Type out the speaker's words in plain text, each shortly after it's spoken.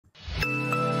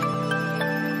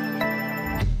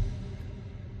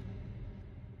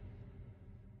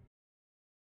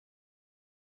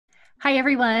Hi,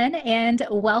 everyone, and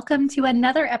welcome to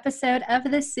another episode of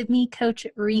the Sibme Coach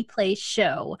Replay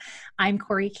Show. I'm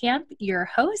Corey Camp, your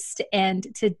host, and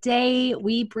today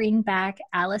we bring back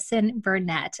Allyson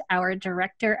Burnett, our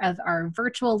director of our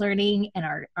virtual learning and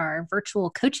our virtual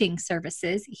coaching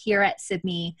services here at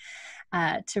Sibme,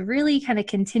 to really kind of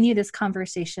continue this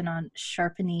conversation on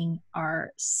sharpening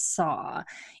our saw.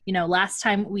 You know, last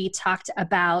time we talked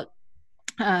about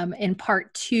in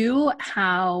part 2,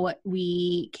 how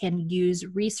we can use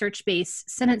research-based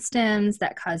sentence stems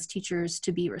that cause teachers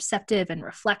to be receptive and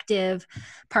reflective.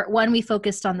 Part 1, we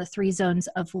focused on the 3 zones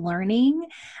of learning,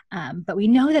 but we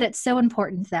know that it's so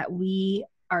important that we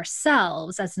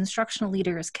ourselves as instructional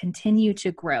leaders continue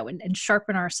to grow and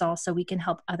sharpen ourselves so we can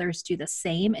help others do the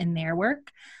same in their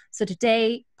work. So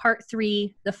today, part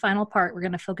 3, the final part, we're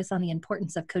going to focus on the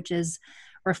importance of coaches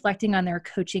reflecting on their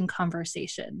coaching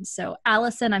conversation. So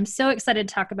Allyson, I'm so excited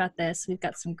to talk about this. We've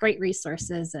got some great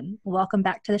resources, and welcome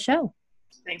back to the show.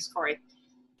 Thanks, Corey.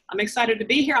 I'm excited to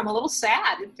be here. I'm a little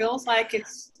sad. It feels like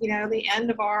it's, the end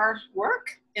of our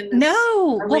work in this.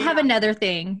 No, arena. We'll have another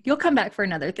thing. You'll come back for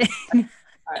another thing.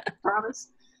 I promise.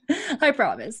 I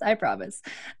promise.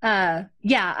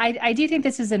 I do think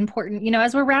this is important,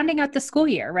 as we're rounding out the school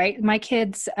year, right? My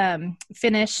kids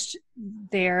finished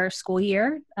their school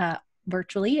year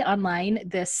virtually online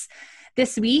this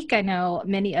week. I know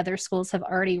many other schools have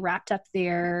already wrapped up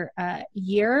their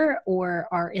year or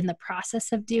are in the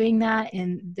process of doing that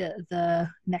in the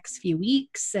next few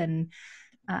weeks. And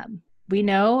we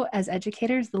know as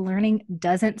educators, the learning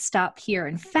doesn't stop here.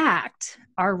 In fact,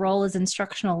 our role as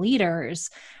instructional leaders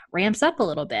ramps up a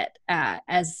little bit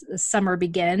as summer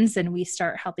begins and we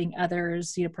start helping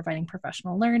others, providing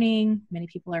professional learning. Many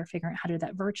people are figuring out how to do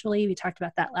that virtually. We talked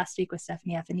about that last week with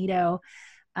Stephanie Affinito.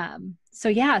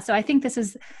 So I think this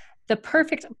is the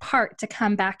perfect part to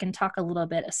come back and talk a little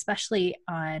bit, especially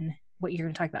on what you're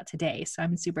going to talk about today. So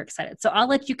I'm super excited. So I'll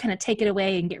let you kind of take it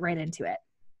away and get right into it.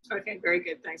 Okay, very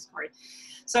good. Thanks, Corey.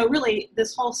 So really,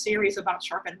 this whole series about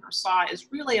sharpening our saw is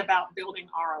really about building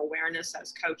our awareness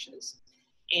as coaches.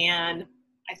 And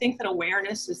I think that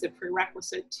awareness is the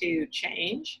prerequisite to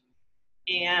change.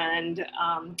 And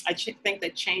I think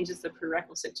that change is the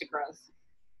prerequisite to growth.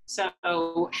 So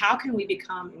how can we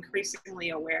become increasingly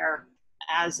aware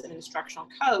as an instructional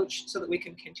coach so that we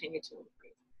can continue to improve?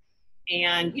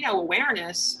 And,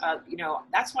 awareness,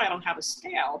 that's why I don't have a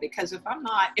scale, because if I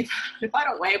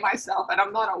don't weigh myself and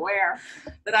I'm not aware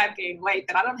that I've gained weight,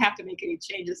 then I don't have to make any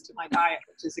changes to my diet,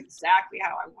 which is exactly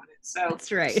how I want it. So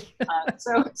that's right.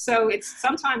 So it's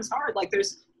sometimes hard. Like there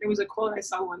was a quote I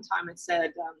saw one time. It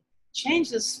said,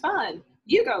 change is fun.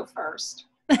 You go first,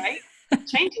 right?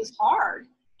 Change is hard.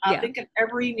 Think of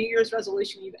every New Year's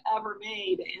resolution you've ever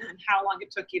made and how long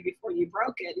it took you before you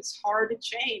broke it. It's hard to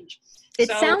change. It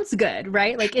sounds good,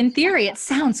 right? Like in theory, it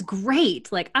sounds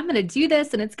great. Like I'm going to do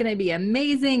this and it's going to be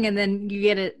amazing. And then you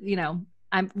get it,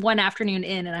 I'm one afternoon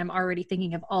in and I'm already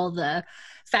thinking of all the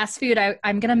fast food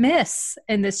I'm going to miss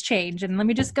in this change. And let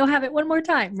me just go have it one more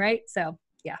time. Right. So,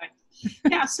 yeah.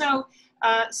 Yeah.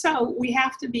 So we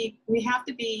have to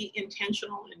be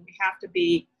intentional and we have to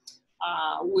be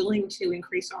willing to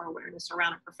increase our awareness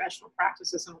around our professional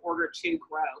practices in order to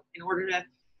grow. In order to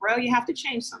grow, you have to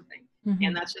change something. Mm-hmm.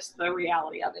 And that's just the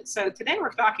reality of it. So today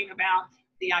we're talking about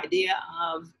the idea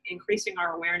of increasing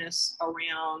our awareness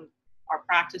around our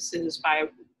practices by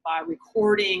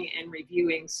recording and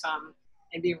reviewing some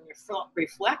and being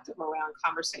reflective around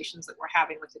conversations that we're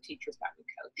having with the teachers that we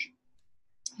coach.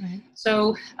 Right.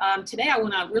 So today I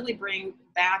want to really bring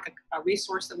back a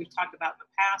resource that we've talked about in the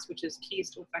past, which is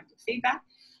Keys to Effective Feedback.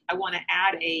 I want to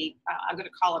add I'm going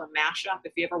to call it a mashup.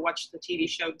 If you ever watched the TV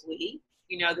show Glee,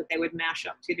 you know that they would mash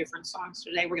up 2 different songs.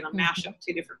 Today we're going to mash up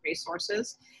 2 different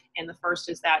resources. And the first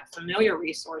is that familiar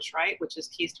resource, right, which is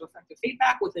Keys to Effective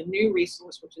Feedback, with a new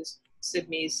resource, which is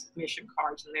Sibme's mission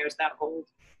cards. And there's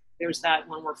that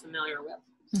one we're familiar with.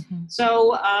 Mm-hmm.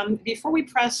 So before we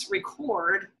press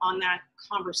record on that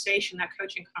conversation, that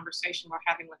coaching conversation we're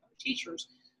having with our teachers,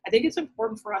 I think it's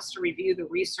important for us to review the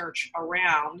research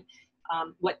around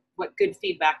what good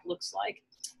feedback looks like.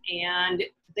 And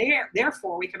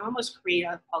therefore, we can almost create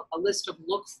a list of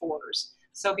look-fors.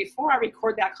 So before I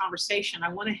record that conversation, I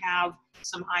want to have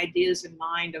some ideas in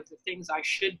mind of the things I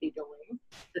should be doing.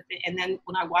 And then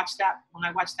when I watch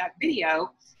that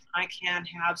video, I can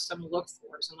have some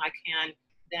look-fors, and I can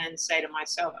then say to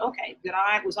myself, okay,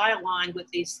 was I aligned with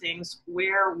these things?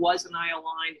 Where wasn't I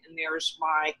aligned? And there's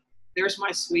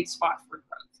my sweet spot for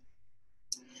growth.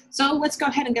 So let's go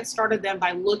ahead and get started then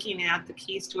by looking at the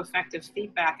keys to effective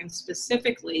feedback, and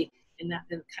specifically in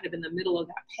the middle of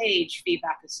that page,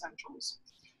 feedback essentials.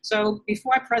 So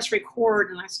before I press record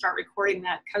and I start recording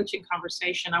that coaching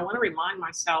conversation, I want to remind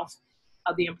myself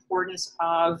of the importance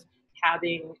of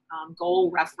having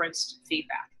goal-referenced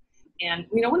feedback. And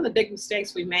one of the big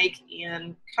mistakes we make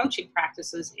in coaching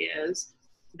practices is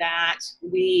that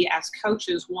we as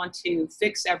coaches want to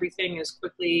fix everything as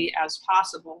quickly as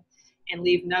possible and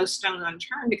leave no stone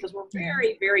unturned because we're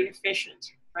very, very efficient,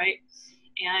 right?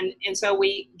 And so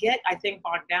we get, I think,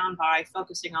 bogged down by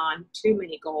focusing on too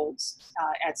many goals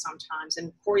at some times.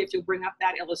 And Corey, if you bring up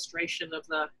that illustration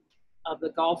of the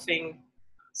golfing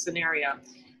scenario.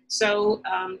 So,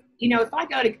 if I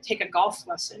go to take a golf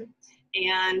lesson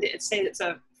and it's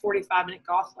a 45-minute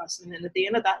golf lesson, and at the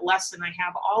end of that lesson, I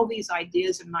have all these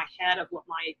ideas in my head of what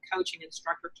my coaching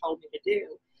instructor told me to do.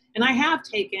 And I have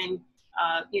taken,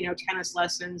 tennis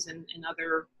lessons and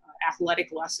other athletic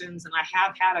lessons, and I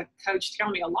have had a coach tell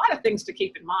me a lot of things to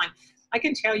keep in mind. I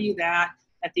can tell you that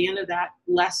at the end of that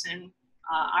lesson,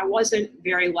 I wasn't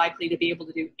very likely to be able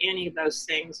to do any of those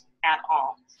things at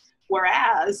all.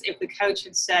 Whereas if the coach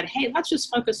had said, hey, let's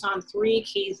just focus on 3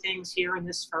 key things here in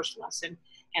this first lesson,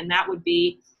 and that would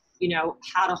be,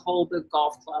 how to hold the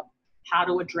golf club, how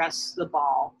to address the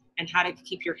ball, and how to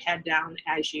keep your head down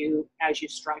as you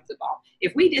strike the ball.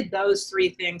 If we did those 3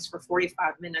 things for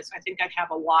 45 minutes, I think I'd have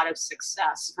a lot of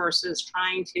success versus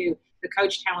the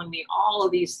coach telling me all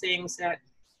of these things that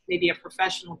maybe a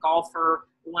professional golfer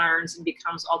learns and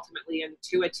becomes ultimately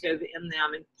intuitive in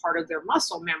them and part of their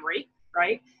muscle memory,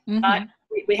 right? Mm-hmm. But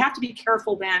we have to be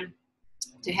careful then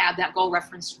to have that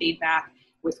goal-referenced feedback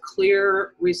with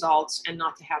clear results and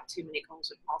not to have too many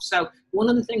goals involved. So one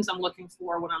of the things I'm looking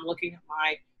for when I'm looking at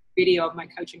my video of my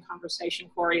coaching conversation,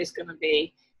 Corey, is going to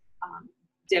be,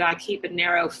 did I keep a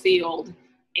narrow field,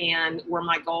 and were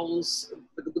my goals,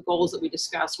 the goals that we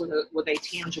discussed, were they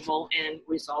tangible and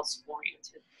results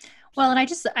oriented? Well, and I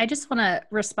just want to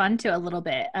respond to a little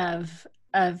bit of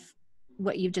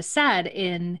what you've just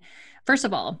said. First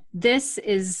of all, this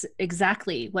is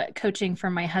exactly what coaching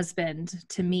from my husband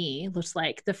to me looks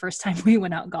like the first time we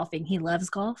went out golfing. He loves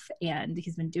golf and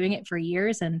he's been doing it for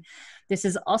years. And this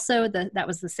is also that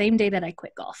was the same day that I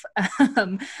quit golf.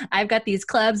 I've got these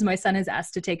clubs my son has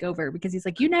asked to take over because he's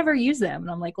like, you never use them. And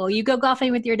I'm like, well, you go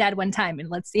golfing with your dad one time and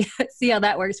let's see how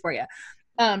that works for you.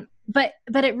 But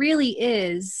it really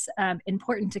is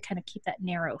important to kind of keep that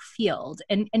narrow field.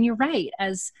 And you're right,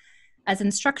 as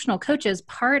instructional coaches,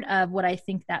 part of what I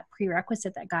think that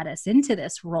prerequisite that got us into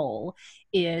this role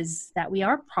is that we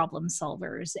are problem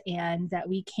solvers and that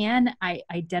we can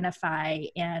identify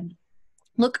and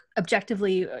look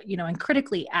objectively, and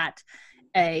critically at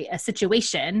a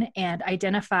situation and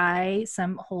identify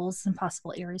some holes, some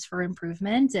possible areas for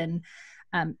improvement. And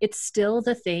it's still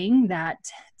the thing that,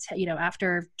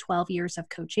 after 12 years of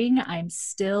coaching, I'm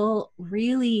still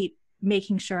really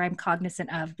making sure I'm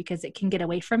cognizant of, because it can get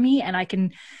away from me and I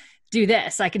can do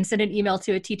this. I can send an email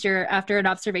to a teacher after an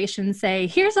observation, say,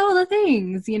 here's all the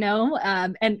things,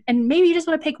 and maybe you just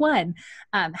want to pick one.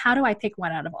 How do I pick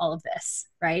one out of all of this?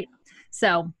 Right.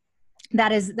 So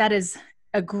that is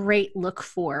a great look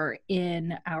for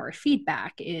in our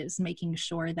feedback, is making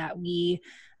sure that we,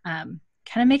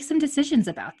 kind of make some decisions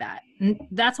about that. And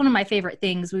that's one of my favorite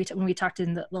things when we talked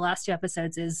in the last 2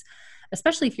 episodes is,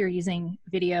 especially if you're using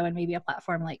video and maybe a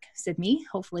platform like Sibme,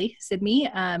 hopefully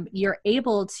Sibme, you're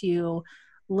able to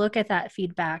look at that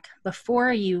feedback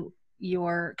before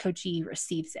your coachee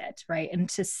receives it, right? And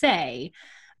to say,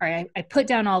 all right, I put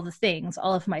down all the things,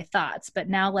 all of my thoughts, but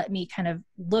now let me kind of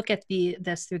look at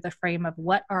this through the frame of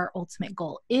what our ultimate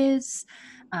goal is.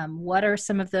 What are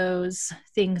some of those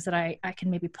things that I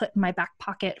can maybe put in my back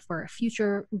pocket for a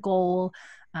future goal?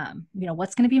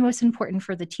 What's going to be most important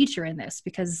for the teacher in this,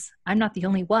 because I'm not the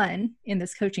only one in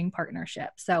this coaching partnership.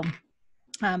 So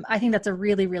I think that's a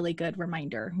really, really good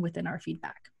reminder within our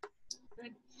feedback.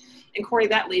 And Corey,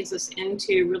 that leads us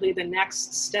into really the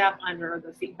next step under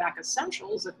the feedback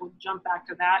essentials, if we'll jump back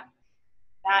to that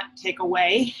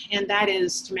takeaway, and that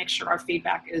is to make sure our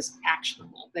feedback is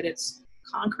actionable, that it's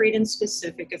concrete and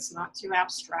specific, it's not too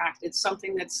abstract, it's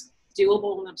something that's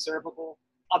doable and observable.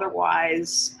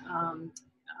 Otherwise,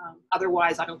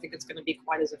 I don't think it's going to be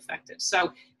quite as effective.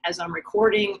 So as I'm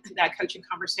recording that coaching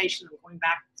conversation, I'm going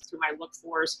back through my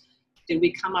look-fors. Did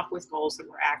we come up with goals that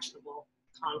were actionable,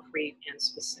 concrete, and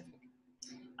specific?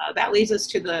 That leads us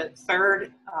to the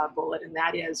third bullet, and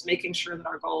that is making sure that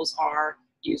our goals are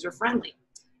user-friendly.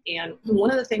 And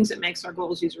one of the things that makes our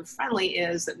goals user-friendly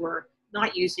is that we're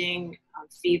not using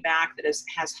feedback that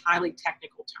has highly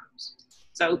technical terms.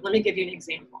 So let me give you an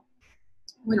example.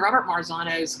 When Robert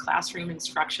Marzano's classroom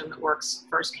instruction that works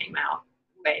first came out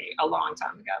a long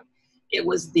time ago, it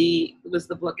was the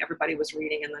book everybody was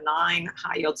reading, and the 9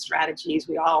 high yield strategies.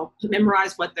 We all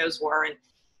memorized what those were, and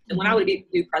when I would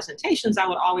do presentations, I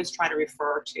would always try to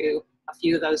refer to a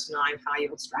few of those 9 high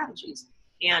yield strategies.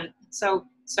 And so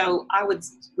I would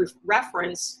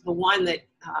reference the one that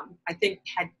I think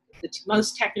had the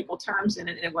most technical terms in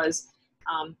it, and it was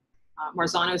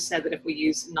Marzano said that if we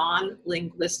use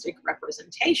non-linguistic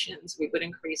representations, we would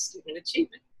increase student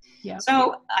achievement. Yeah.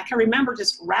 So I can remember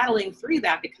just rattling through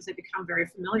that because I become very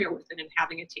familiar with it, and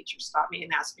having a teacher stop me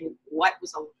and ask me what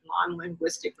was a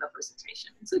non-linguistic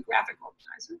representation. It's a graphic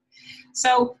organizer.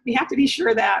 So we have to be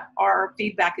sure that our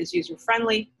feedback is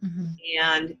user-friendly,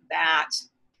 and that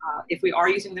if we are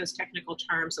using those technical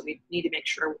terms, that we need to make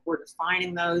sure we're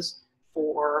defining those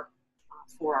for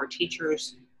our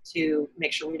teachers to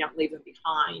make sure we don't leave them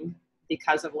behind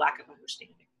because of lack of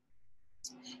understanding.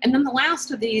 And then the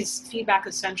last of these feedback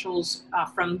essentials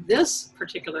from this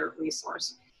particular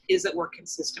resource is that we're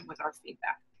consistent with our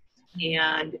feedback.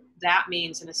 And that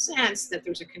means, in a sense, that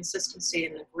there's a consistency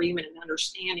and an agreement and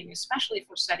understanding, especially if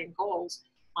we're setting goals,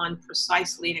 on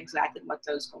precisely and exactly what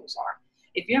those goals are.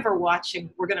 If you ever watch, and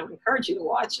we're going to encourage you to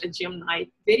watch, a Jim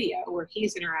Knight video where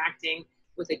he's interacting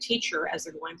with a teacher as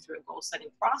they're going through a goal-setting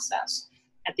process,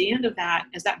 at the end of that,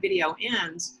 as that video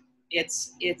ends,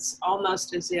 it's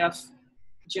almost as if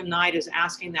Jim Knight is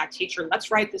asking that teacher, let's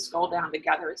write this goal down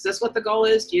together. Is this what the goal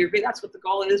is? Do you agree that's what the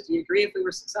goal is? Do you agree if we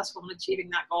were successful in achieving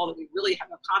that goal that we really have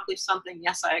accomplished something?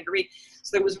 Yes, I agree.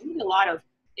 So there was really a lot of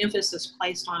emphasis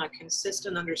placed on a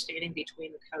consistent understanding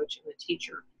between the coach and the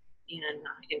teacher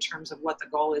in terms of what the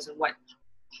goal is and what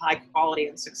high quality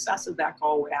and success of that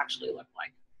goal would actually look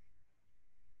like.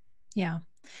 Yeah.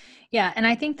 Yeah. And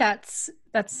I think that's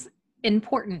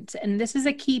important. And this is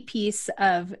a key piece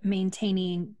of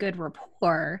maintaining good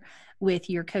rapport with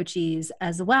your coachees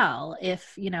as well.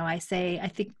 If, I say, I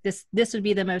think this would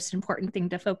be the most important thing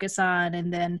to focus on.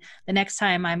 And then the next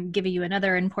time I'm giving you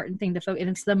another important thing to focus, and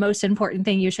it's the most important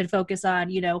thing you should focus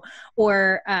on,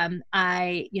 or I'm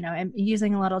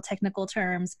using a lot of technical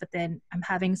terms, but then I'm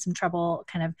having some trouble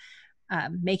kind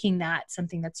of making that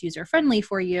something that's user-friendly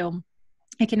for you.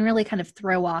 It can really kind of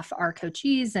throw off our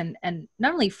coachees and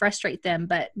not only frustrate them,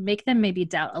 but make them maybe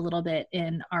doubt a little bit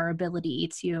in our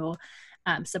ability to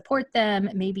support them,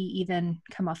 maybe even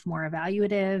come off more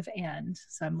evaluative, and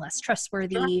so I'm less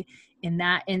trustworthy in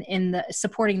that, in the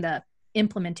supporting the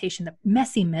implementation, the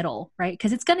messy middle, right?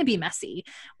 Because it's going to be messy.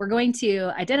 We're going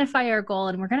to identify our goal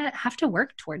and we're going to have to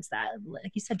work towards that.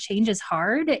 Like you said, change is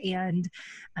hard, and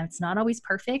it's not always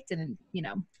perfect. And,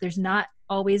 there's not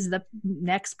always the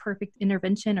next perfect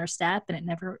intervention or step, and it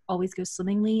never always goes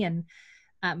swimmingly. And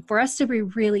for us to be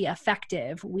really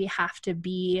effective, we have to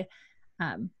be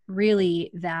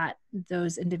really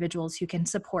those individuals who can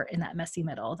support in that messy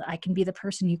middle. That I can be the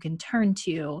person you can turn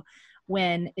to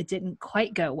when it didn't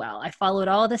quite go well. I followed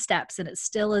all the steps and it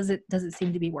doesn't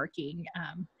seem to be working.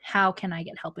 How can I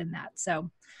get help in that? So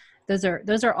those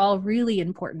are all really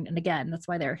important. And again, that's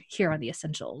why they're here on the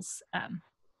essentials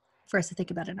for us to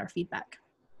think about in our feedback.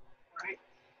 Right.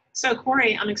 So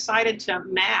Corey, I'm excited to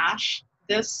mash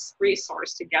this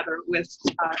resource together with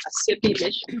a Sibme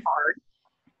mission card.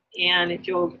 And if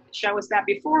you'll show us that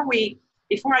before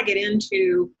I get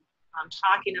into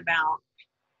talking about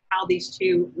how these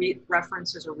two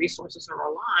references or resources are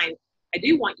aligned, I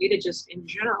do want you to just, in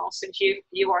general, since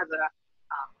you are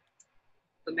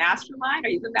the mastermind, are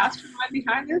you the mastermind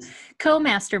behind this?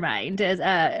 Co-mastermind is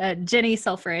Jenny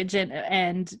Selfridge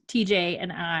and TJ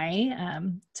and I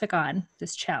took on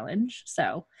this challenge.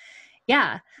 So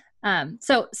yeah.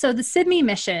 So the Sibme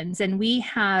missions, and we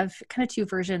have kind of two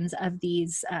versions of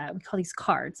these, we call these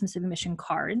cards, some Sibme mission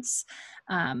cards.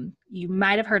 You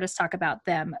might have heard us talk about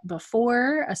them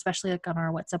before, especially like on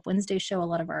our What's Up Wednesday show. A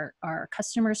lot of our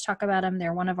customers talk about them.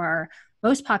 They're one of our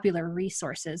most popular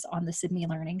resources on the Sibme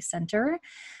Learning Center.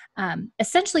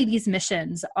 Essentially, these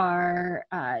missions are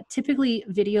typically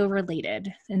video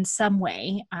related in some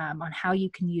way on how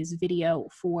you can use video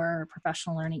for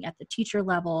professional learning at the teacher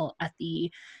level, at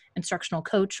the instructional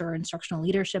coach or instructional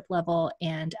leadership level,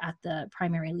 and at the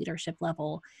primary leadership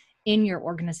level in your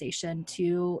organization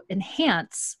to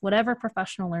enhance whatever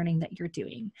professional learning that you're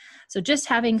doing. So just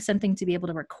having something to be able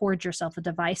to record yourself, a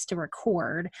device to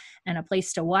record, and a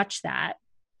place to watch that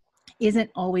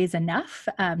isn't always enough.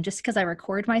 Just because I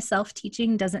record myself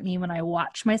teaching doesn't mean when I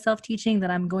watch myself teaching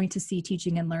that I'm going to see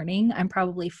teaching and learning. I'm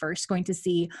probably first going to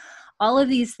see all of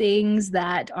these things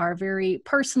that are very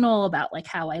personal about like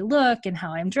how I look and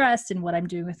how I'm dressed and what I'm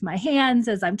doing with my hands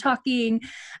as I'm talking,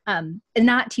 and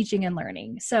not teaching and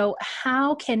learning. So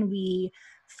how can we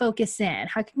focus in?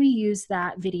 How can we use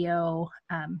that video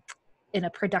in a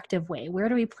productive way? Where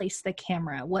do we place the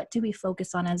camera? What do we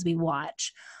focus on as we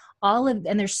watch?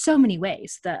 And there's so many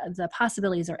ways. The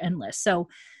possibilities are endless. So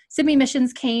Sibme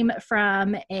missions came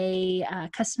from a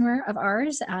customer of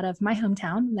ours out of my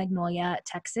hometown, Magnolia,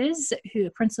 Texas, a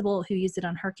principal who used it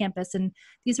on her campus. And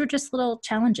these were just little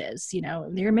challenges.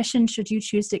 Your mission, should you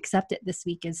choose to accept it this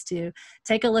week, is to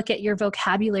take a look at your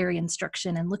vocabulary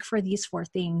instruction and look for these 4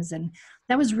 things. And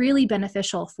that was really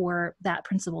beneficial for that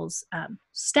principal's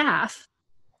staff.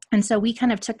 And so we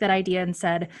kind of took that idea and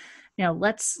said,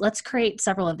 let's create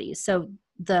several of these. So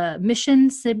the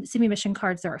Sibme mission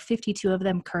cards, there are 52 of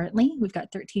them currently. We've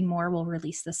got 13 more we'll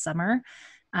release this summer.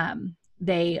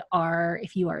 They are,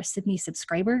 if you are a Sibme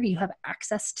subscriber, you have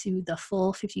access to the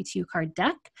full 52 card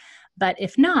deck. But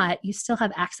if not, you still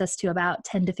have access to about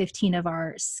 10 to 15 of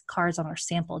our cards on our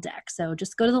sample deck. So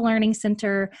just go to the Learning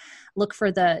Center, look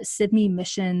for the Sibme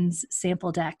Missions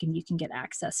sample deck, and you can get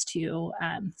access to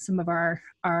some of our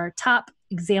top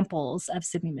examples of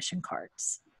Sibme mission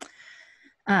cards.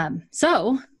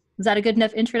 So is that a good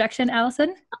enough introduction,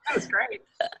 Allyson? That was great.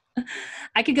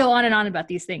 I could go on and on about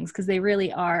these things because they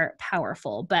really are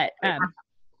powerful, but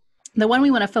the one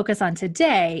we want to focus on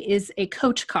today is a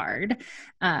coach card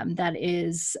that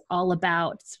is all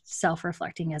about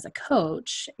self-reflecting as a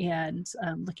coach and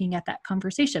looking at that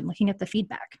conversation, looking at the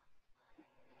feedback.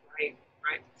 Right.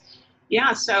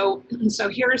 Yeah. So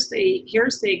here's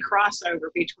the crossover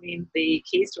between the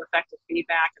keys to effective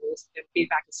feedback and the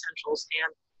feedback essentials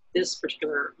and this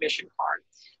particular mission card.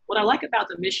 What I like about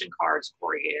the mission cards,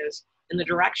 Corey, is in the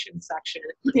direction section,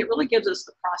 it really gives us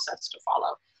the process to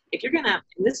follow. If you're gonna,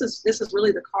 and this is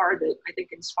really the card that I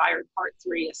think inspired part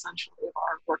 3 essentially of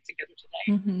our work together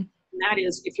today. Mm-hmm. And that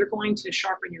is, if you're going to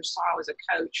sharpen your saw as a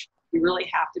coach, you really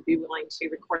have to be willing to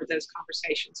record those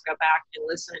conversations, go back and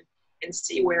listen and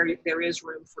see where there is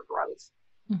room for growth.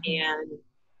 Mm-hmm.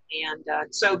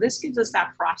 And so this gives us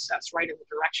that process right in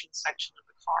the direction section of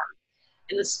the card.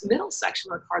 In this middle section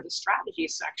of the card, the strategy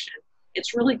section,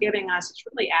 it's really adding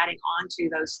on to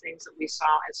those things that we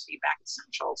saw as feedback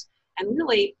essentials, and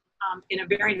really in a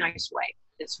very nice way.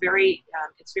 It's very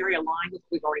aligned with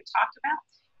what we've already talked about,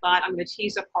 but I'm going to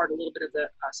tease apart a little bit of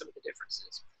some of the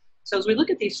differences. So as we look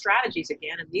at these strategies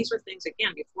again, and these are things,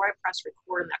 again, before I press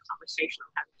record in that conversation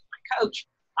I'm having with my coach,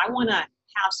 I want to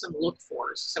have some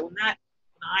look-fors. So when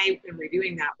I am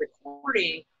reviewing that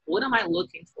recording, what am I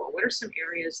looking for? What are some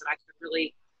areas that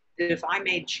that if I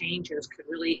made changes, could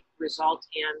really result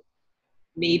in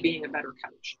me being a better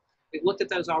coach? We've looked at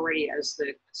those already as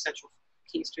the essential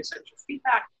keys to essential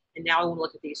feedback, and now I want to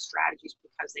look at these strategies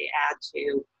because they add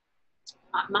to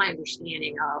my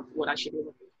understanding of what I should be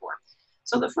looking for.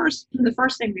 So the first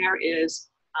thing there is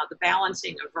the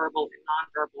balancing of verbal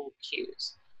and nonverbal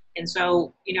cues. And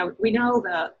so, we know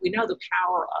the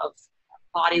power of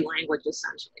body language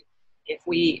essentially. If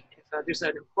there's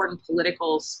an important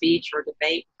political speech or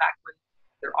debate, in fact, when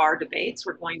there are debates,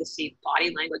 we're going to see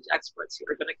body language experts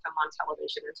who are going to come on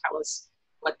television and tell us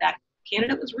what that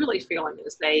candidate was really feeling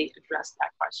as they addressed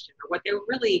that question, or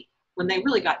when they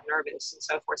really got nervous and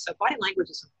so forth. So body language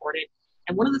is important.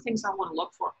 And one of the things I want to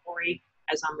look for, Corey,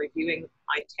 as I'm reviewing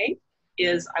my tape,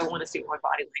 is I want to see what my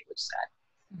body language said.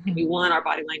 Mm-hmm. We want our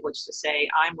body language to say,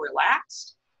 I'm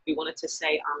relaxed. We want it to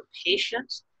say, I'm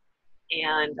patient.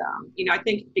 And, I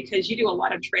think because you do a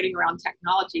lot of training around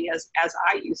technology as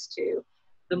I used to,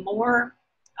 the more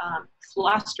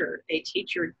flustered a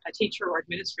teacher or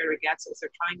administrator gets as they're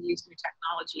trying to use new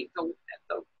technology,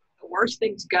 the worse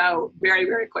things go very,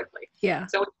 very quickly. Yeah.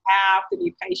 So we have to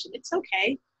be patient. It's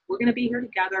okay. We're going to be here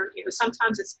together.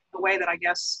 Sometimes it's the way that I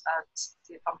guess,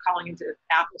 if I'm calling into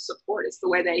Apple support, it's the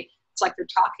way it's like they're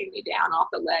talking me down off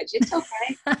the ledge. It's okay.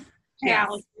 Hey, yes.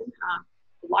 Allyson,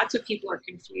 lots of people are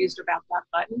confused about that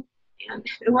button, and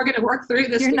we're going to work through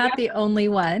this. You're not the only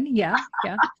one. Yeah.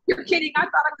 You're kidding. I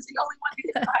thought I was the only one who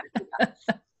didn't find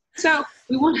it. So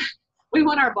we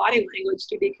want our body language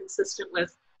to be consistent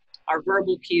with our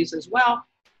verbal cues as well,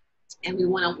 and we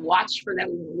want to watch for that.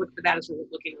 We want to look for that as we're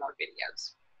looking at our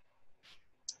videos.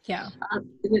 Yeah.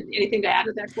 Anything to add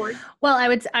to that, Corey? Well,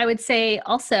 I would say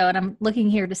also, and I'm looking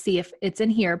here to see if it's in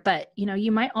here, but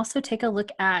you might also take a look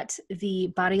at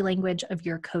the body language of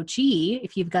your coachee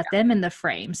if you've got them in the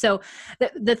frame. So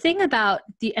the thing about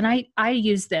and I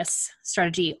use this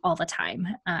strategy all the time.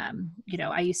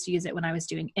 I used to use it when I was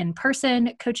doing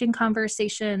in-person coaching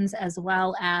conversations, as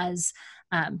well as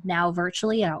now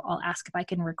virtually. I'll ask if I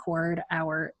can record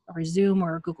our Zoom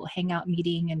or Google Hangout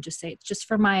meeting and just say, it's just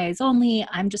for my eyes only.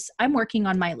 I'm working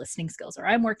on my listening skills, or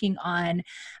I'm working on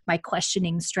my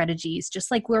questioning strategies,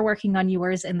 just like we're working on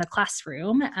yours in the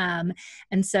classroom.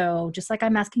 And so just like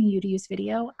I'm asking you to use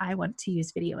video, I want to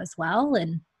use video as well.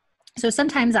 And so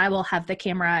sometimes I will have the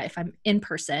camera, if I'm in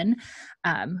person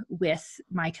with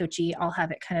my coachee, I'll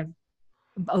have it kind of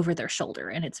over their shoulder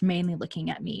and it's mainly looking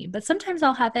at me. But sometimes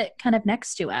I'll have it kind of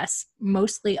next to us,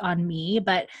 mostly on me.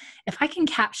 But if I can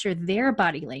capture their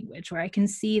body language, where I can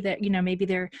see that,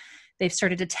 maybe they've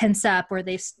started to tense up or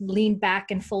they've leaned back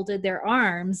and folded their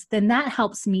arms, then that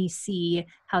helps me see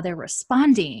how they're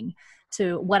responding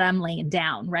to what I'm laying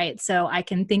down, right? So I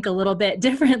can think a little bit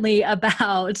differently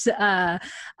about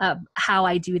how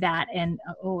I do that. And,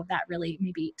 that really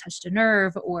maybe touched a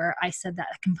nerve, or I said that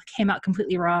came out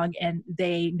completely wrong and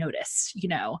they noticed,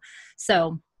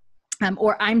 So,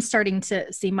 or I'm starting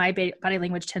to see my body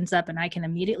language tense up and I can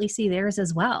immediately see theirs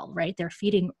as well, right? They're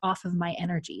feeding off of my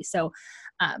energy. So,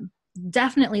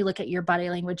 definitely look at your body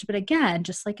language. But again,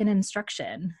 just like in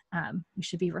instruction, we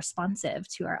should be responsive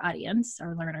to our audience,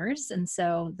 our learners. And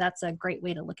so that's a great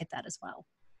way to look at that as well.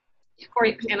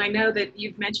 Corey, and I know that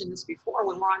you've mentioned this before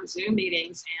when we're on Zoom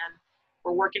meetings and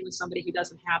we're working with somebody who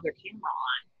doesn't have their camera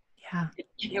on.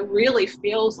 Yeah. It really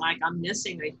feels like I'm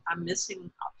missing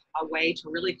a way to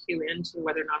really cue into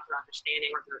whether or not they're understanding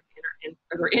or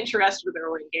they're interested or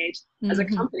they're engaged. Mm-hmm. As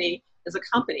a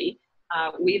company,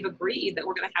 we've agreed that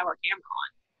we're going to have our camera on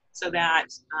so that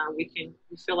we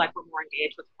feel like we're more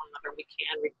engaged with one another. We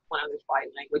can read one another's body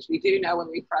language. We do know when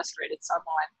we frustrated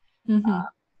someone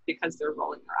because they're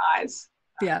rolling their eyes.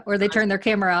 Yeah, or they turn their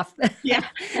camera off. Yeah,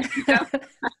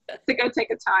 to go take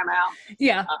a time out.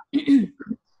 Yeah.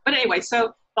 But anyway,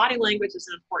 so body language is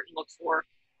an important look for,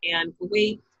 and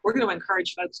we're going to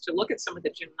encourage folks to look at some of the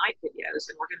Jim Knight videos,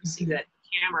 and we're going to see that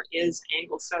the camera is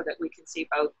angled so that we can see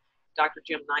both Dr.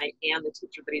 Jim Knight and the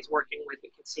teacher that he's working with. We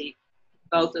can see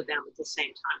both of them at the same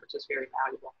time, which is very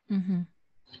valuable. Mm-hmm.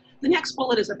 The next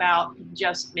bullet is about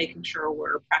just making sure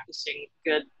we're practicing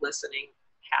good listening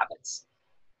habits.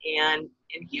 And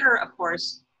here, of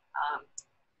course,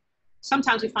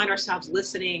 sometimes we find ourselves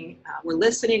listening. We're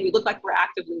listening. We look like we're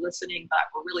actively listening, but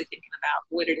we're really thinking about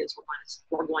what it is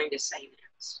we're going to say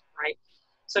next, right?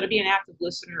 So to be an active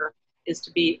listener is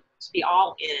to be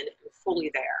all in and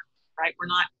fully there. Right? We're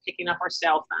not picking up our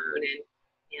cell phone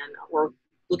and we're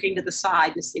looking to the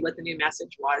side to see what the new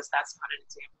message was. That's not an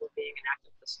example of being an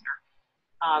active listener.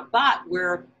 But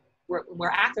when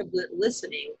we're actively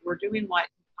listening, we're doing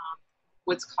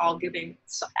what's called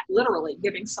literally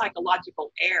giving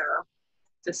psychological air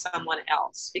to someone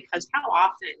else. Because how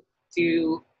often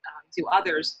do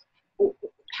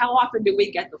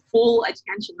we get the full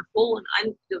attention, the full and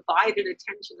undivided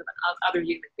attention of another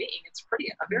human being? It's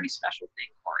a very special thing,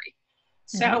 Corey.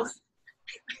 So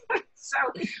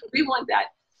we want that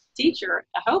teacher,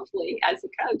 hopefully, as a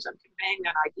coach, I'm conveying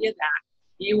that idea that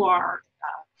you are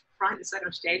front and center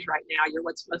stage right now. You're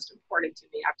what's most important to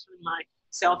me. I've turned my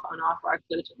cell phone off, or I've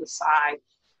put it to the side,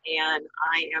 and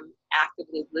I am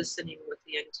actively listening with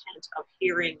the intent of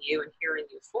hearing you and hearing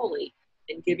you fully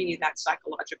and giving you that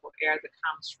psychological air that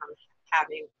comes from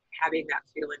having that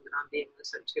feeling that I'm being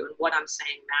listened to and what I'm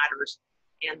saying matters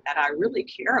and that I really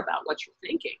care about what you're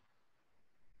thinking.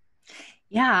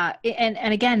 Yeah.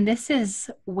 And again, this is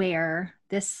where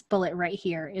this bullet right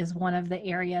here is one of the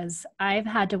areas I've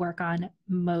had to work on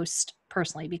most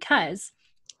personally, because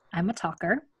I'm a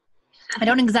talker. I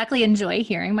don't exactly enjoy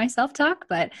hearing myself talk,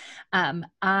 but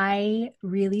I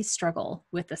really struggle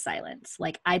with the silence.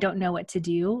 Like, I don't know what to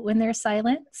do when there's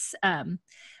silence.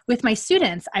 With my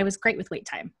students, I was great with wait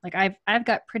time. Like, I've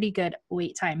got pretty good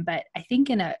wait time, but I think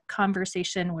in a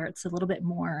conversation where it's a little bit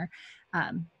more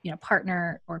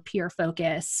partner or peer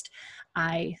focused,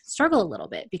 I struggle a little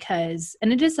bit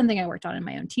and it is something I worked on in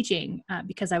my own teaching,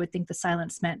 because I would think the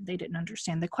silence meant they didn't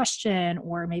understand the question,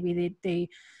 or maybe they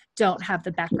don't have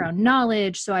the background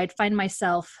knowledge. So I'd find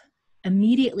myself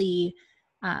immediately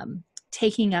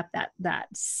taking up that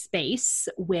space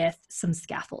with some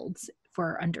scaffolds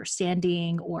for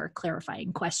understanding or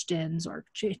clarifying questions or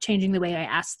changing the way I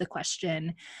ask the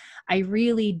question. I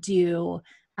really do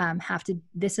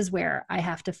this is where I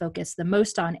have to focus the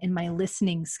most on in my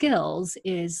listening skills.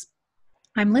 Is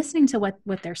I'm listening to what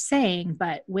they're saying,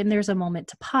 but when there's a moment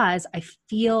to pause, I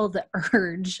feel the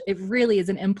urge. It really is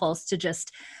an impulse to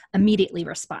just immediately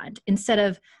respond instead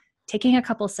of taking a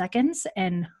couple seconds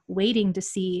and waiting to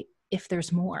see if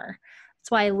there's more. That's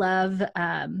why I love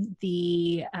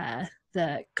the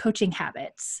coaching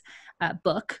habits.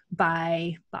 book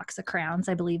by Box of Crowns,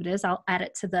 I believe it is. I'll add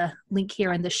it to the link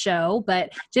here in the show,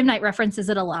 but Gym Night references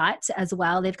it a lot as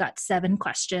well. They've got 7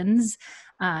 questions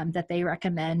that they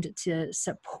recommend to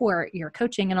support your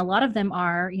coaching. And a lot of them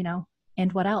are,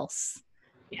 and what else?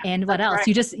 Yeah, and what else?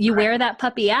 right. You wear that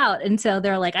puppy out until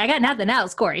they're like, I got nothing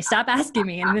else, Corey, stop asking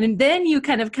me. And then you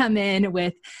kind of come in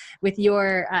with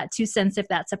your 2 cents, if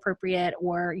that's appropriate,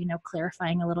 or,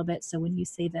 clarifying a little bit. So when you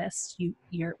say this,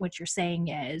 what you're saying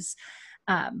is,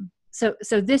 so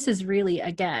this is really,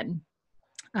 again,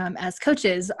 as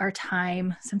coaches, our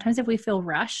time, sometimes if we feel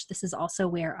rushed, this is also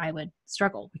where I would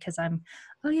struggle, because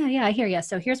oh yeah, I hear you.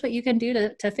 So here's what you can do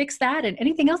to fix that, and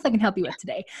anything else I can help you with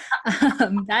today.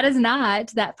 That is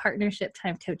not that partnership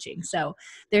time coaching. So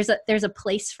there's a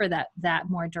place for that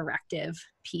more directive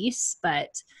piece, but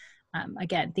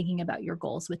again, thinking about your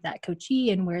goals with that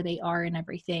coachee and where they are and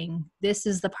everything, this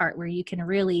is the part where you can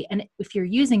really, and if you're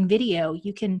using video,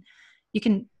 you can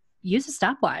use a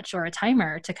stopwatch or a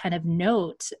timer to kind of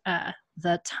note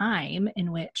the time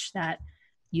in which that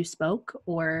you spoke,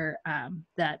 or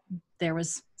that there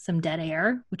was some dead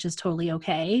air, which is totally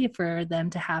okay for them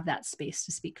to have that space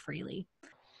to speak freely.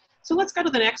 So let's go to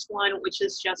the next one, which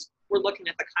is just, we're looking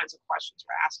at the kinds of questions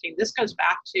we're asking. This goes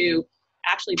back to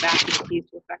the keys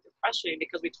to effective questioning,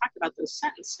 because we talked about those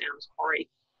sentence stems, Corey,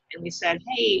 and we said,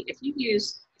 hey, if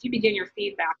you begin your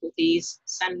feedback with these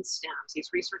sentence stems, these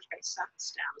research-based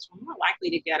sentence stems, we're more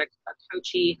likely to get a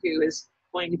coachee who is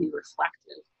going to be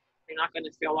reflective. They're not going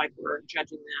to feel like we're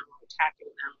judging them or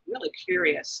attacking them, really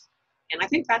curious. And I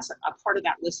think that's a part of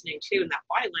that listening too, and that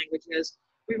body language is,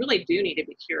 we really do need to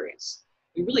be curious.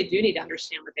 We really do need to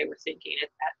understand what they were thinking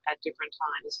at different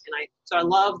times. And so I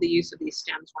love the use of these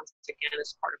stems once again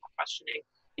as part of our questioning.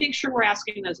 Make sure we're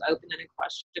asking those open-ended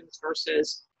questions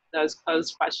versus those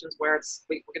closed questions where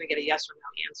we're going to get a yes or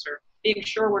no answer. Being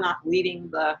sure we're not leading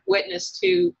the witness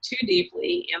too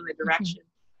deeply in the direction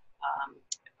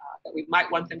that we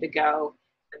might want them to go,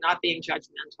 and not being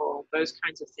judgmental. Those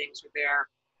kinds of things are there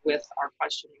with our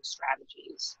questioning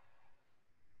strategies.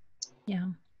 Yeah.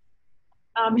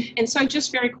 And so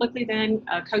just very quickly then,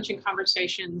 coaching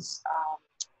conversations,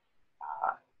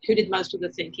 who did most of the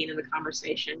thinking in the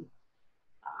conversation?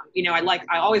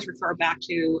 I always refer back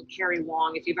to Harry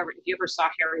Wong. If you ever saw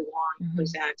Harry Wong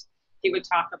present, he would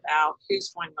talk about who's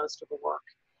doing most of the work.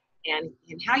 And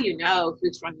how you know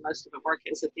who's doing most of the work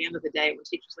is at the end of the day, when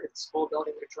teachers leave the school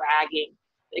building, they're dragging.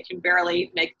 They can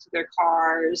barely make it to their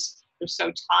cars. They're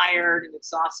so tired and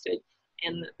exhausted.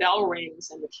 And the bell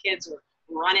rings and the kids are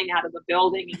running out of the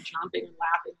building and jumping and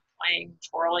laughing, and playing,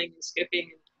 twirling and skipping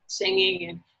and singing.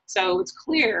 And so it's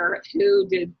clear who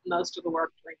did most of the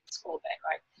work during the school day,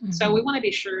 right? Mm-hmm. So we want to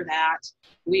be sure that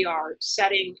we are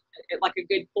setting it like a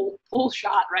good pull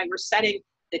shot, right? We're setting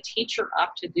the teacher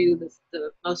up to do the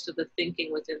most of the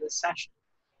thinking within the session,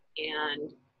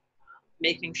 and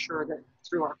making sure that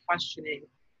through our questioning,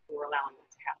 we're allowing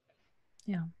that to happen.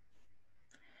 Yeah.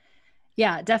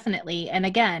 Yeah, definitely. And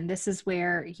again, this is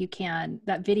where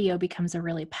that video becomes a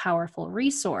really powerful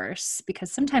resource, because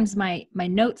sometimes my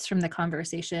notes from the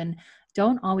conversation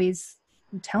don't always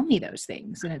tell me those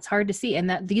things, and it's hard to see. And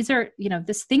that these are,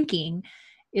 this thinking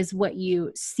is what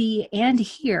you see and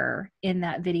hear in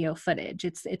that video footage.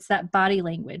 It's that body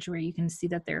language where you can see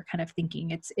that they're kind of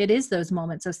thinking. It is those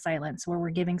moments of silence where we're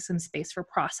giving some space for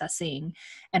processing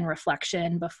and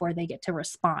reflection before they get to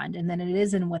respond. And then it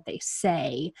is in what they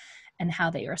say and how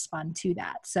they respond to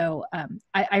that. So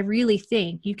I really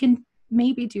think you can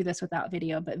maybe do this without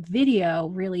video, but video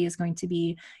really is going to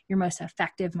be your most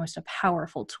effective, most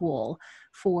powerful tool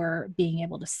for being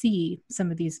able to see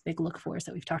some of these big look fors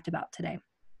that we've talked about today.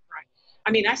 Right.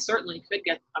 I mean, I certainly could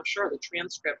get, I'm sure, the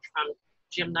transcript from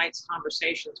Gym Night's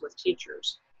conversations with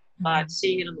teachers, but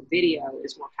seeing it on the video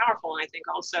is more powerful. And I think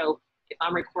also, if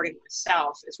I'm recording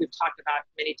myself, as we've talked about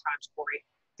many times, Corey,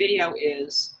 video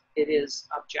is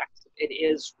objective. It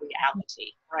is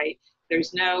reality, right?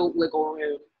 There's no wiggle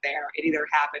room there. It either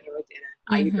happened or it didn't.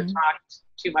 I either talked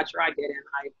too much or I didn't.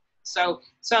 So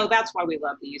that's why we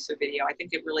love the use of video. I think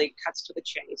it really cuts to the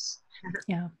chase.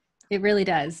 Yeah, it really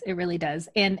does. It really does.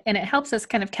 And it helps us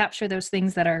kind of capture those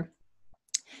things that are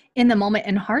in the moment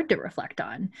and hard to reflect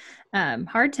on,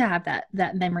 hard to have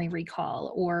that memory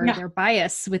recall, or their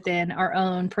bias within our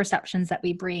own perceptions that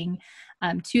we bring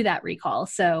to that recall.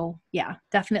 So yeah,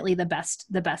 definitely the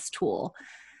best tool.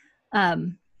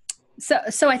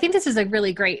 So I think this is a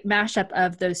really great mashup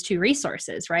of those 2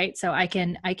 resources, right? So I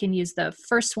can use the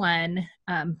first one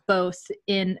both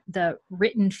in the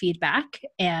written feedback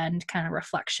and kind of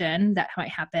reflection that might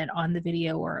happen on the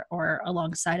video or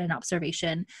alongside an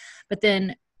observation, but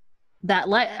then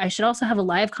I should also have a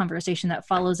live conversation that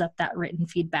follows up that written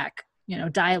feedback,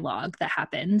 dialogue that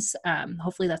happens.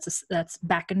 Hopefully that's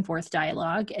back and forth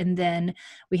dialogue. And then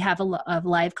we have a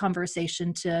live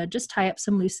conversation to just tie up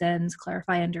some loose ends,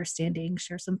 clarify understanding,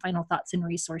 share some final thoughts and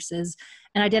resources,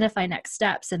 and identify next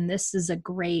steps. And this is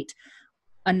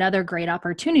another great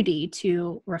opportunity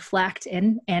to reflect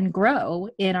and grow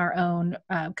in our own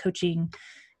coaching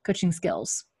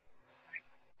skills.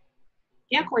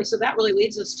 Yeah, Corey. So that really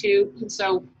leads us to, I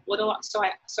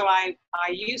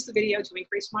use the video to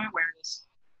increase my awareness.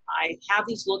 I have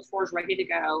these look fors ready to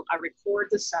go. I record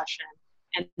the session,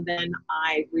 and then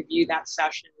I review that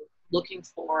session, looking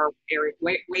for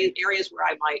areas where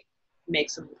I might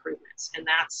make some improvements. And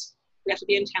we have to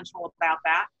be intentional about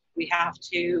that. We have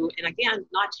to, and again,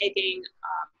 not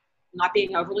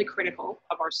being overly critical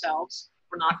of ourselves.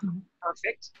 We're not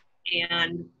perfect,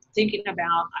 and thinking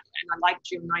about, and I like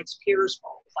Jim Knight's peers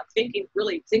goals, like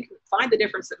find the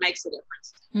difference that makes the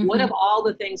difference. Mm-hmm. What of all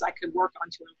the things I could work on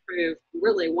to improve,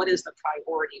 really, what is the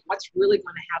priority? What's really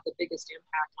going to have the biggest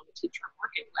impact on the teacher I'm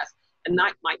working with? And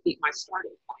that might be my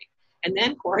starting point. And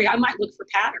then, Corey, I might look for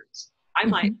patterns. I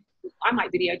might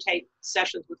videotape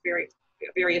sessions with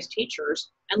various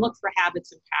teachers and look for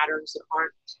habits and patterns that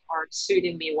aren't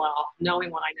suiting me well,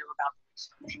 knowing what I know about the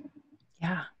research.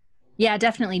 Yeah,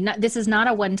 definitely. This is not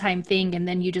a one-time thing, and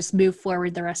then you just move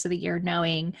forward the rest of the year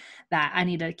knowing that I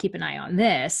need to keep an eye on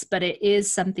this. But it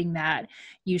is something that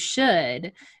you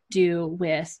should do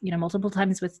with, multiple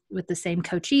times with the same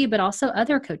coachee, but also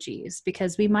other coachees,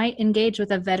 because we might engage with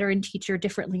a veteran teacher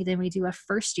differently than we do a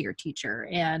first-year teacher.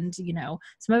 And,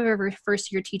 some of our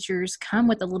first-year teachers come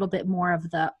with a little bit more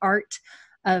of the art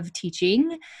of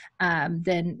teaching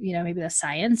than maybe the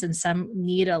science, and some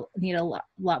need a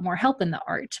lot more help in the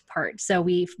art part. So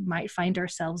we might find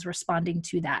ourselves responding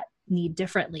to that need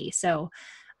differently. So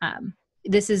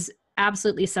this is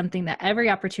absolutely something that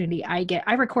every opportunity I get,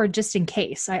 I record just in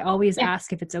case. I always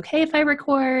ask if it's okay if I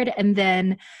record. And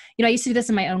then, I used to do this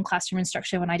in my own classroom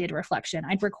instruction when I did reflection.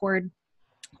 I'd record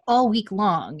all week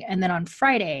long, and then on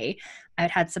Friday I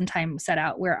had some time set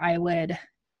out where I would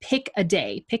pick a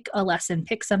day, pick a lesson,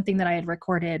 pick something that I had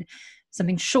recorded,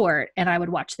 something short, and I would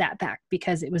watch that back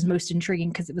because it was most intriguing,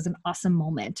 because it was an awesome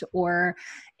moment, or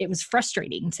it was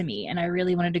frustrating to me and I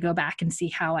really wanted to go back and see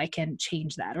how I can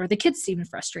change that, or the kids seemed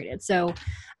frustrated. So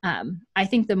I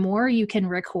think the more you can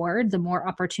record, the more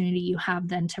opportunity you have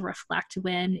then to reflect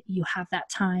when you have that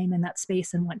time and that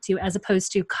space and want to, as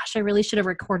opposed to, gosh, I really should have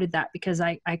recorded that because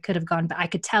I could have gone back. I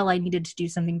could tell I needed to do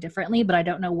something differently, but I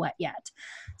don't know what yet.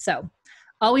 So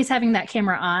always having that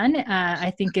camera on,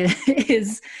 I think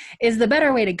is the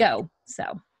better way to go. So,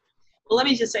 well, let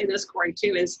me just say this, Corey,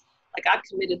 too, is like I've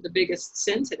committed the biggest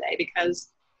sin today because,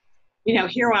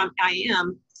 here I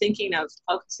am thinking of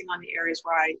focusing on the areas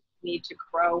where I need to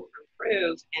grow or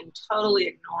improve, and totally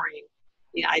ignoring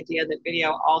the idea that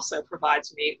video also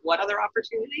provides me what other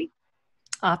opportunity?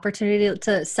 Opportunity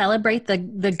to celebrate the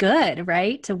good,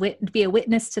 right? To be a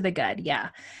witness to the good.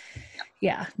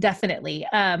 Yeah, definitely.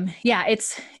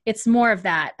 It's more of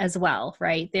that as well,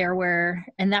 right?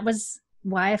 And that was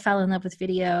why I fell in love with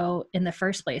video in the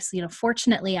first place.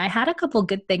 Fortunately, I had a couple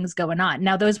good things going on.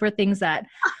 Now, those were things that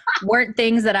weren't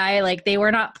things that they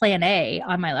were not plan A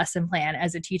on my lesson plan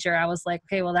as a teacher. I was like,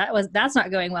 okay, well, that's not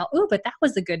going well. Ooh, but that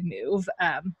was a good move.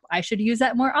 I should use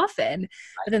that more often.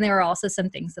 But then there were also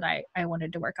some things that I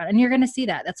wanted to work on. And you're going to see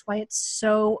that. That's why it's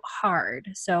so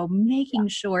hard. So making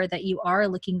sure that you are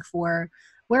looking for,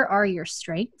 where are your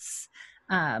strengths?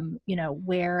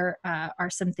 Where are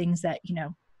some things that,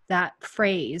 that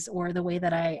phrase or the way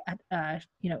that I,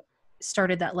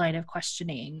 started that line of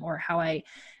questioning, or how I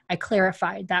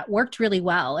clarified, that worked really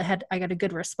well. I got a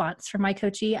good response from my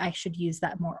coachee. I should use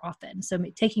that more often. So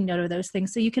taking note of those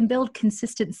things so you can build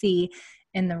consistency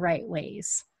in the right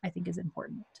ways, I think is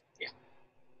important.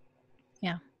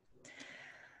 Yeah.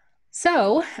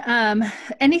 So,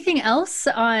 anything else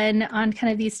on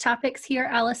kind of these topics here,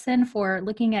 Allyson, for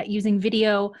looking at using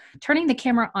video, turning the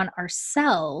camera on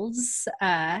ourselves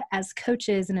as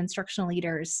coaches and instructional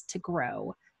leaders to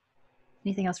grow?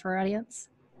 Anything else for our audience?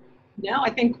 No, I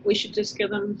think we should just give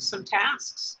them some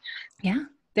tasks. Yeah,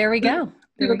 there we go.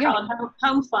 We would call it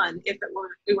home fun if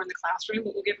we were in the classroom,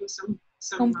 but we'll give them some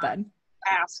home fun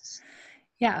tasks.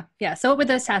 Yeah. So what would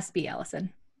those tasks be,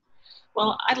 Allyson?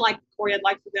 Well, I'd like for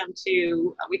them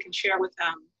to, we can share with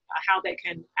them how they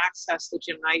can access the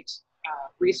Jim Knight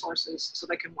resources so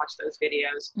they can watch those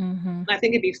videos. Mm-hmm. And I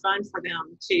think it'd be fun for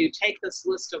them to take this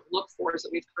list of look fors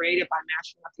that we've created by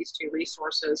matching up these two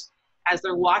resources as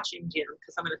they're watching Jim,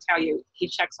 because I'm going to tell you, he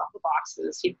checks all the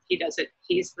boxes. He does it.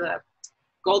 He's the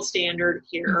gold standard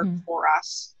here for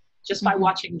us. Just by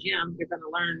watching Jim, you're going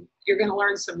to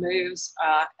learn some moves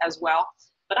as well.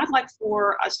 But I'd like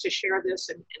for us to share this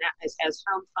and as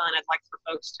home fun. I'd like for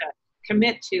folks to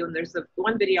commit to, and there's the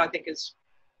one video I think is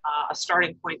a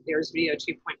starting point. There's video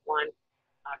 2.1.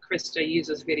 Krista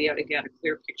uses video to get a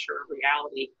clear picture of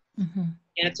reality. And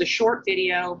it's a short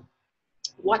video.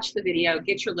 Watch the video,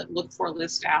 get your look for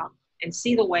list out, and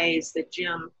see the ways that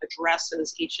Jim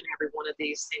addresses each and every one of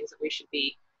these things that we should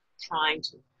be trying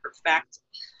to perfect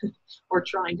or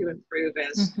trying to improve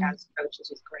as coaches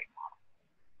with great model.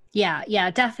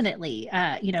 Yeah, definitely.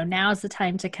 Now's the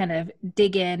time to kind of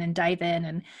dig in and dive in,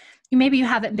 and maybe you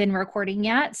haven't been recording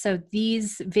yet. So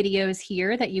these videos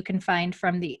here that you can find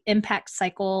from the Impact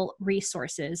Cycle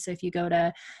resources. So if you go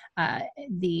to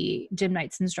the Jim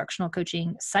Knight's instructional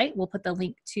coaching site, we'll put the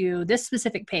link to this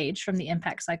specific page from the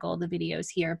Impact Cycle, the videos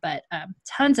here, but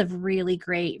tons of really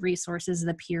great resources,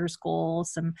 the peers goal,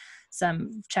 some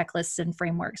checklists and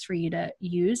frameworks for you to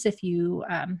use if you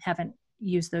haven't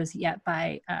used those yet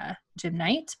by Jim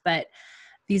Knight. But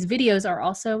these videos are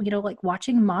also, like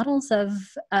watching models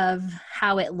of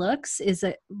how it looks is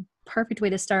a perfect way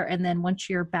to start. And then once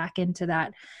you're back into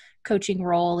that coaching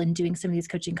role and doing some of these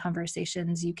coaching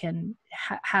conversations, you can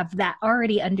have that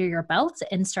already under your belt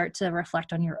and start to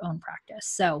reflect on your own practice.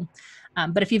 So,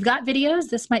 but if you've got videos,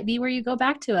 this might be where you go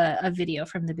back to a video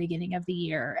from the beginning of the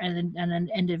year and then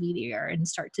end of the year and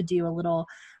start to do a little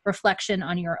reflection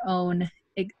on your own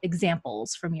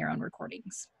examples from your own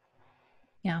recordings.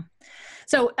 Yeah.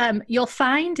 So you'll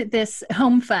find this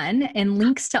home fun and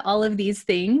links to all of these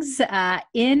things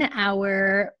in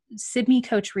our Sibme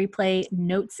Coach Replay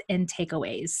notes and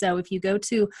takeaways. So if you go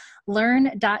to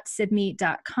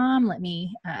learn.sibme.com, let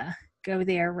me go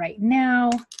there right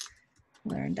now,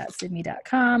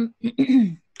 learn.sibme.com.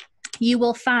 You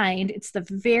will find it's the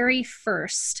very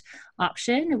first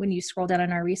option when you scroll down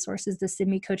on our resources, the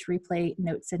Sibme Coach Replay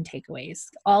notes and takeaways.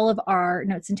 All of our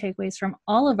notes and takeaways from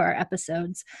all of our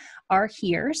episodes are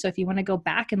here. So if you want to go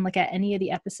back and look at any of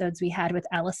the episodes we had with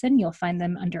Allyson, you'll find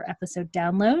them under episode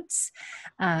downloads.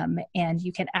 And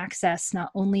you can access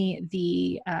not only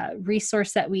the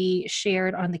resource that we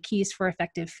shared on the keys for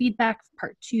effective feedback,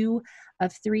 part 2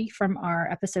 of 3 from our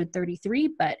episode 33,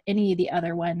 but any of the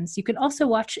other ones. You can also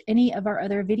watch any of our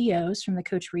other videos from the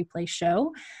Coach Replay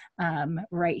show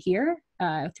right here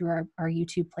through our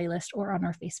YouTube playlist or on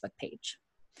our Facebook page.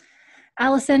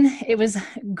 Allyson, it was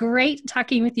great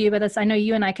talking with you about this. I know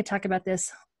you and I could talk about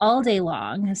this all day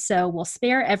long, so we'll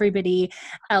spare everybody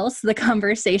else the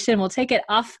conversation. We'll take it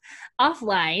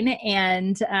offline.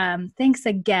 And thanks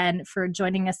again for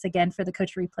joining us again for the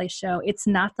Coach Replay show. It's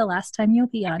not the last time you'll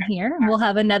be on here. We'll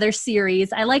have another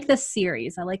series. I like this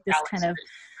series. I like this kind of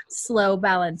slow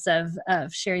balance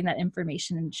of sharing that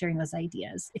information and sharing those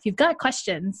ideas. If you've got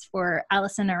questions for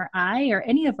Allyson or I or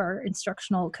any of our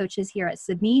instructional coaches here at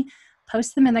Sibme,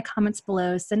 post them in the comments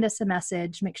below, send us a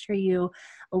message, make sure you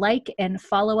like and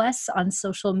follow us on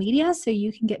social media so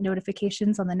you can get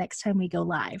notifications on the next time we go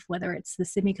live, whether it's the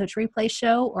Sibme Coach Replay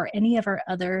show or any of our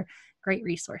other great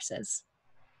resources.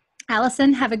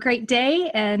 Allyson, have a great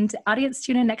day, and audience,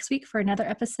 tune in next week for another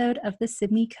episode of the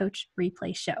Sibme Coach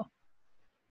Replay show.